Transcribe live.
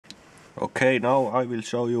Okay, now I will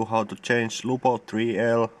show you how to change Lupo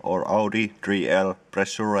 3L or Audi 3L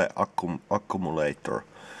pressure accumulator.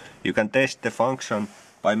 You can test the function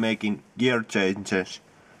by making gear changes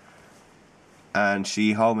and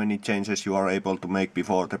see how many changes you are able to make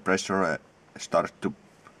before the pressure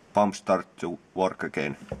pump starts to work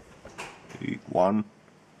again. 1,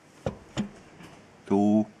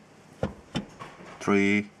 2,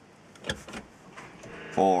 3,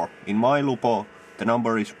 4. In my Lupo the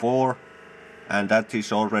number is 4 and that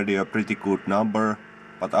is already a pretty good number,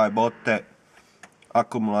 but I bought the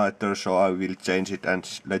accumulator, so I will change it and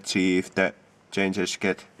let's see if the changes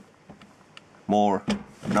get more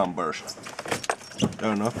numbers.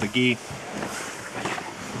 Turn off the key.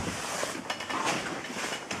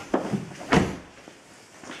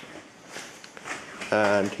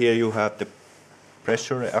 And here you have the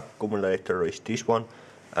pressure accumulator, is this one,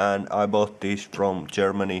 and I bought this from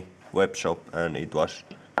Germany web shop and it was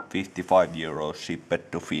 55 euros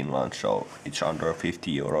shipped to Finland, so it's under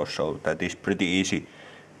 50 euros, so that is pretty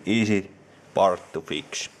easy part to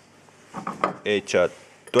fix. It's a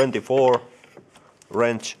 24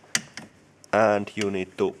 wrench and you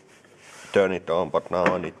need to turn it on, but now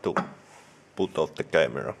I need to put off the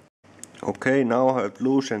camera. Okay, now I have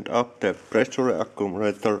loosened up the pressure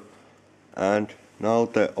accumulator and now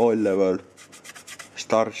the oil level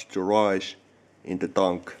starts to rise in the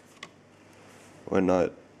tank when I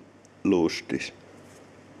loose this.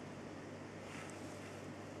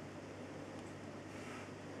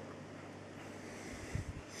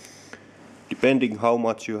 Depending how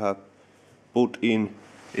much you have put in,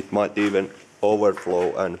 it might even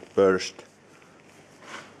overflow and burst.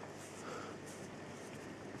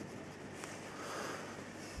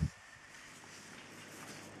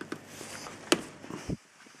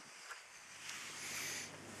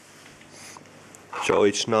 So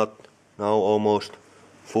it's not now almost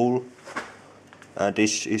full, and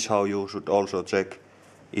this is how you should also check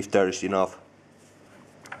if there is enough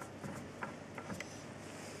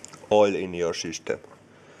oil in your system.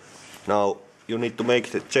 Now you need to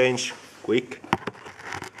make the change quick,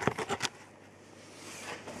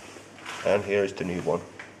 and here is the new one.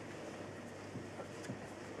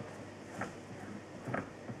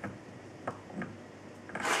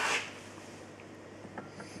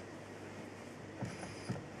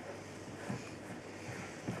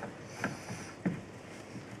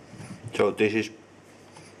 So this is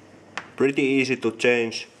pretty easy to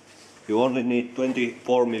change. You only need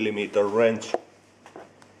 24mm wrench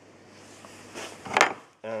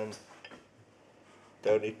and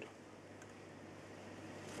turn it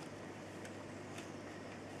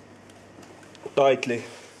tightly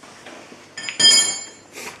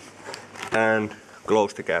and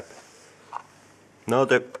close the gap. Now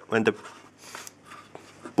when the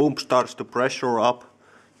pump starts to pressure up,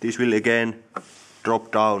 this will again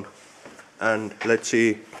drop down, and let's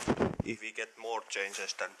see if we get more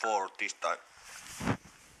changes than 4 this time.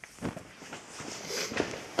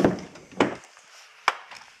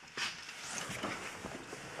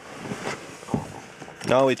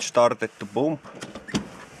 Now it started to pump.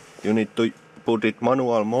 You need to put it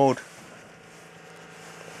manual mode.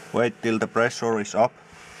 Wait till the pressure is up.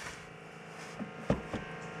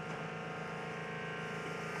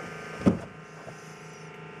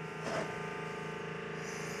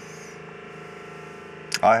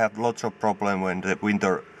 I have lots of problem when the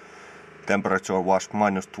winter temperature was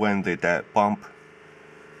 -20. The pump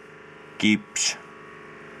keeps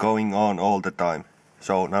going on all the time.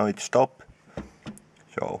 So now it stopped.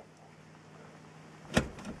 So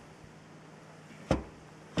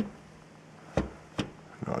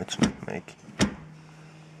no, it's not making.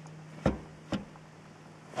 I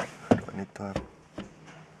need to have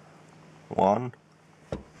 1,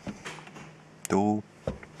 2,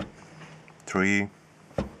 3,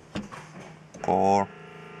 4.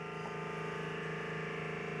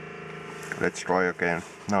 Let's try again.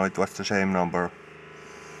 Now it was the same number.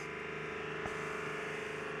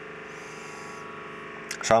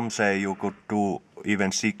 Some say you could do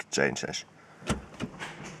even 6 changes.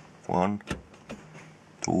 1,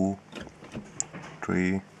 2,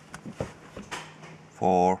 3,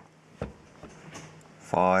 4,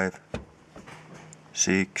 5,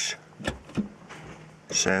 6,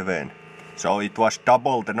 7. So it was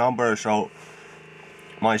double the number, so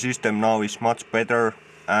my system now is much better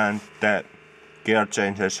and the gear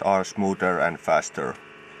changes are smoother and faster.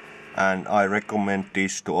 And I recommend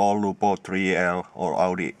this to all Lupo 3L or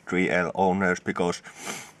Audi 3L owners, because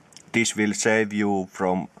this will save you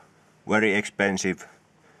from very expensive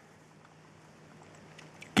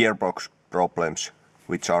gearbox problems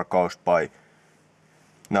which are caused by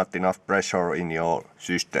not enough pressure in your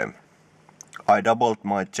system. I doubled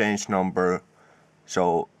my change number,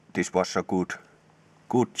 so this was a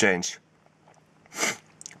good change.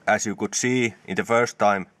 As you could see, in the first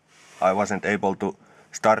time I wasn't able to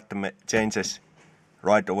start the changes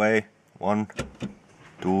right away. 1,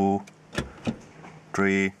 2,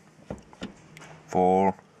 3,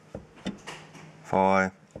 4,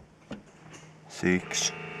 5,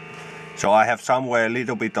 6. So I have somewhere a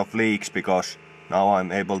little bit of leaks because now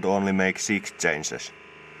I'm able to only make 6 changes.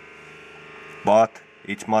 But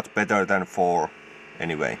it's much better than 4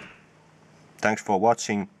 anyway. Thanks for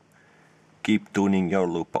watching. Keep tuning your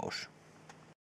Lupos.